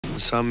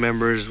And some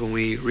members, when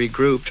we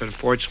regrouped,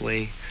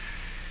 unfortunately,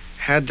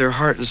 had their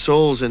heart and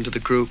souls into the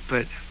group,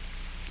 but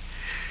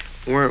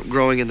weren't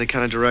growing in the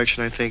kind of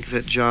direction I think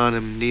that John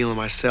and Neal and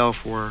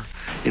myself were.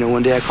 You know,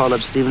 one day I called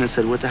up Steven and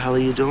said, "What the hell are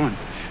you doing?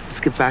 Let's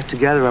get back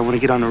together. I want to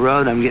get on the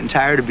road. I'm getting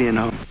tired of being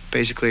home."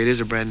 Basically, it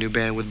is a brand new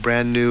band with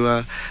brand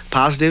new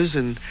positives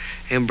and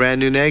brand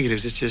new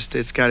negatives. It's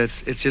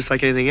just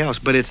like anything else,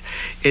 but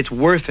it's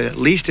worth it. At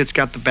least it's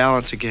got the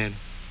balance again,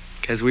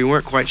 because we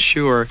weren't quite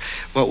sure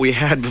what we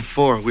had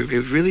before.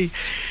 It really,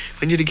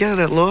 when you're together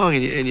that long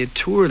and you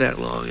tour that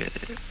long,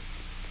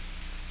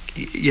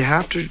 you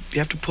have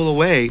to pull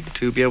away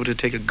to be able to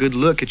take a good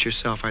look at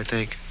yourself, I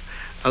think.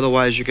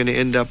 Otherwise, you're going to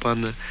end up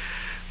on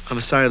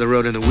the side of the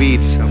road in the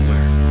weeds somewhere.